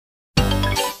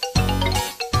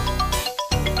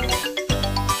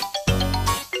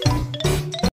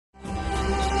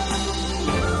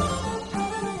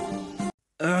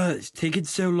it's taken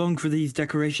so long for these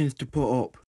decorations to put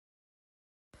up.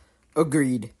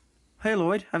 Agreed. Hey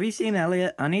Lloyd, have you seen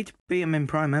Elliot? I need to beat him in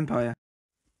Prime Empire.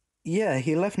 Yeah,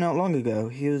 he left not long ago.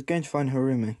 He was going to find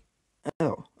Harumi.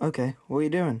 Oh, okay. What are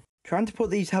you doing? Trying to put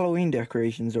these Halloween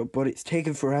decorations up, but it's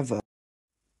taken forever.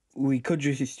 We could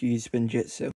just use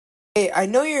Spinjitzu. Hey, I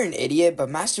know you're an idiot, but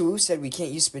Master Wu said we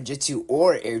can't use Spinjitzu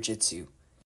or Airjitzu.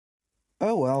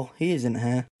 Oh well, he isn't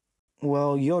here.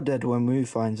 Well, you're dead when Wu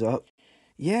finds out.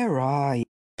 Yeah, right.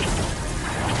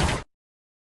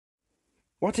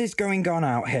 What is going on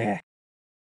out here?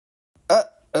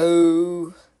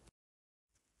 Uh-oh.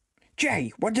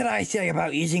 Jay, what did I say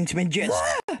about using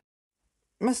Spinjitzu?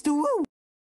 Master Wu!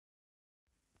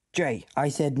 Jay, I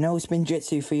said no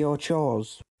Spinjitzu for your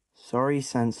chores. Sorry,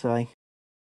 Sensei.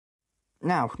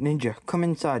 Now, Ninja, come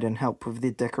inside and help with the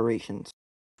decorations.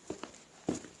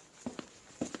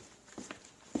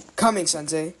 Coming,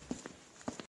 Sensei.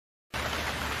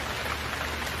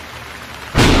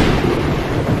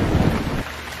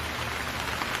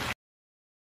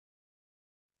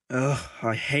 Ugh,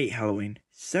 I hate Halloween.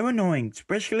 So annoying,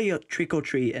 especially at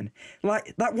trick-or-treating.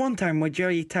 Like that one time where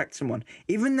Jerry attacked someone,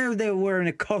 even though they were wearing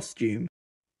a costume.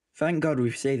 Thank God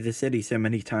we've saved the city so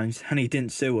many times, and he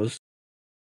didn't sue us.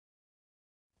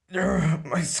 Ugh,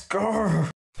 my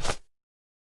scar!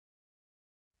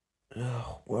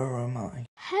 Ugh, where am I?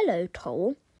 Hello,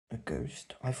 Toll. A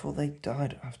ghost? I thought they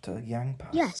died after Yang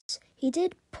passed. Yes, he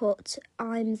did put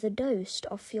I'm the ghost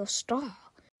off your star.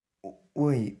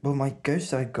 Wait, but my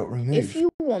ghost eye got removed. If you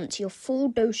want your full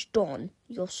dose done,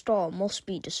 your star must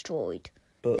be destroyed.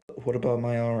 But what about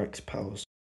my RX powers?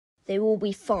 They will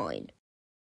be fine.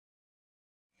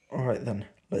 Alright then,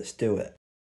 let's do it.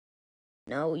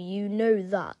 Now you know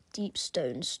that deep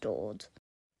stone stored.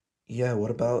 Yeah, what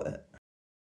about it?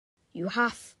 You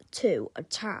have to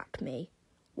attack me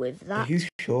with that. Are you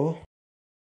sure?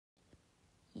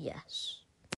 Yes.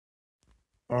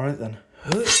 Alright then.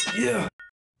 Yeah!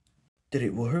 Did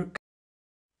it work?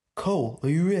 Cole, are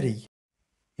you ready?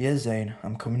 Yeah, Zane,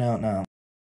 I'm coming out now.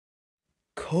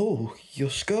 Cole, your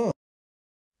scar?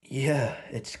 Yeah,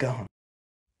 it's gone.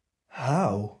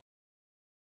 How?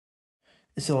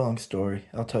 It's a long story.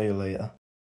 I'll tell you later.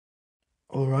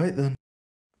 Alright then.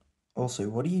 Also,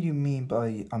 what do you mean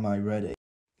by am I ready?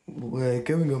 We're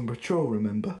going on patrol,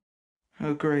 remember?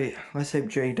 Oh great, let's hope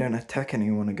Jay don't attack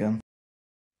anyone again.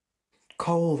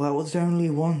 Cole, that was only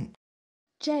one.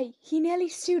 Jay, he nearly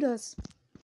sued us.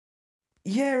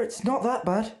 Yeah, it's not that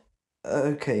bad.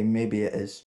 Okay, maybe it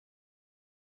is.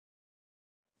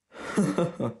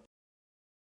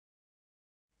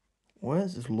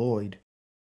 Where's Lloyd?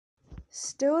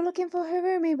 Still looking for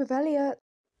Harumi with Elliot.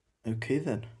 Okay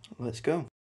then, let's go.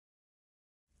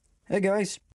 Hey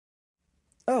guys.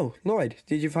 Oh, Lloyd,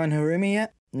 did you find Harumi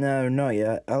yet? No, not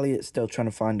yet. Elliot's still trying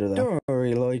to find her though. Don't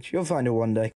worry, Lloyd, you'll find her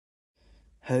one day.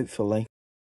 Hopefully.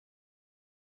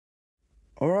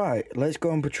 Alright, let's go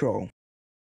on patrol.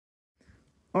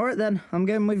 Alright then, I'm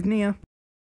going with Nia.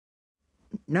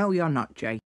 No, you're not,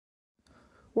 Jay.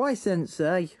 Why,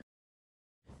 Sensei?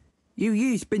 You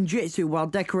used Spinjitzu while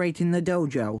decorating the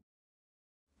dojo.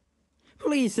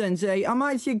 Please, Sensei, I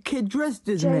might see a kid dressed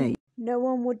as Jay, me. no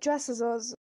one would dress as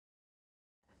us.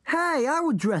 Hey, I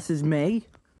would dress as me.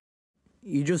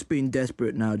 You're just being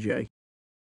desperate now, Jay.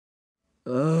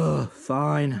 Ugh,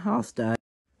 fine, I'll stay.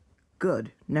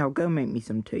 Good, now go make me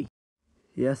some tea.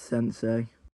 Yes, Sensei.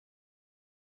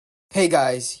 Hey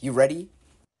guys, you ready?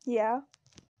 Yeah.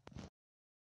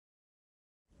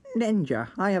 Ninja,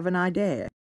 I have an idea.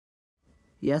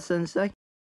 Yes, Sensei?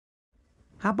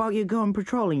 How about you go and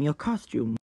patrol in your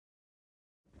costume?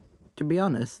 To be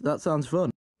honest, that sounds fun.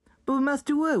 But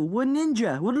Master Wu, we're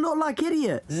ninja. We'd look like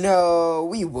idiots. No,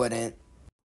 we wouldn't.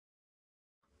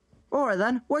 Alright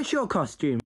then, what's your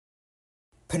costume?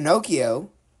 Pinocchio?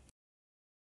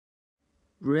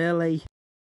 Really?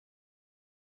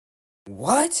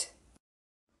 What?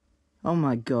 Oh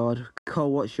my god.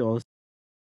 Cole, what's yours?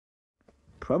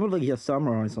 Probably a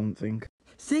samurai or something.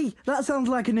 See, that sounds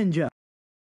like a ninja.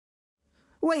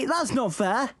 Wait, that's not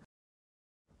fair.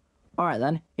 Alright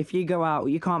then, if you go out,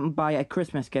 you can't buy a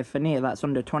Christmas gift for Nia that's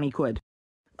under 20 quid.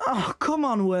 Oh, come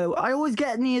on, Wu. I always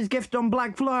get Nia's gift on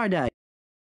Black Friday.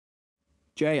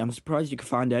 Jay, I'm surprised you can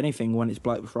find anything when it's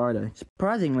Black Friday.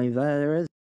 Surprisingly, there is.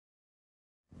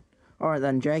 Alright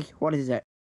then, Jay, what is it?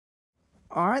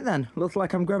 Alright then, looks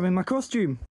like I'm grabbing my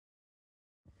costume.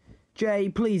 Jay,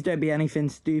 please don't be anything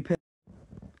stupid.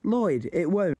 Lloyd, it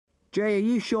won't. Jay, are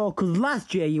you sure? 'Cause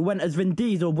last year you went as Vin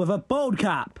Diesel with a bald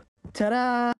cap.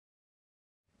 Ta-da!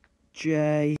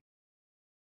 Jay.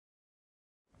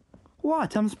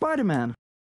 What? I'm Spider-Man.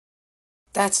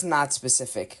 That's not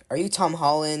specific. Are you Tom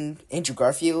Holland, Andrew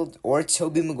Garfield, or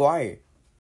Tobey Maguire?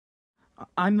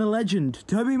 I'm the legend,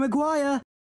 Tobey Maguire.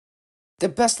 The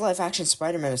best live-action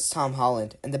Spider-Man is Tom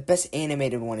Holland, and the best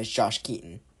animated one is Josh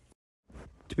Keaton.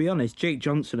 To be honest, Jake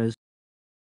Johnson is.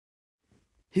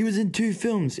 He was in 2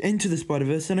 films, Into the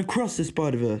Spider-Verse and Across the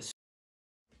Spider-Verse.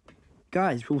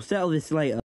 Guys, we'll settle this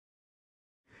later.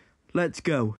 Let's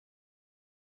go.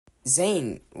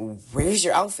 Zane, where's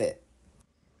your outfit?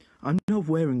 I'm not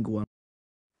wearing one.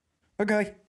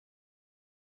 Okay.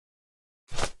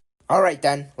 Alright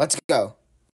then, let's go.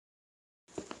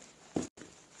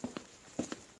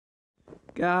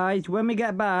 Guys, when we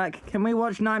get back, can we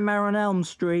watch Nightmare on Elm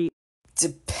Street?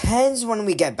 Depends when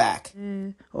we get back.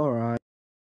 Alright.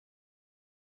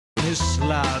 His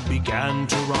slab began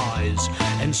to rise,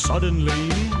 and suddenly,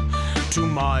 to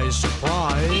my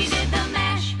surprise, He did the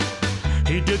mash,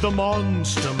 he did the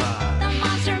monster mash. the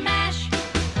monster mash.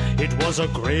 It was a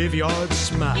graveyard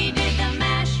smash. He did the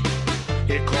mash,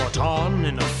 It caught on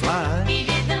in a flash. he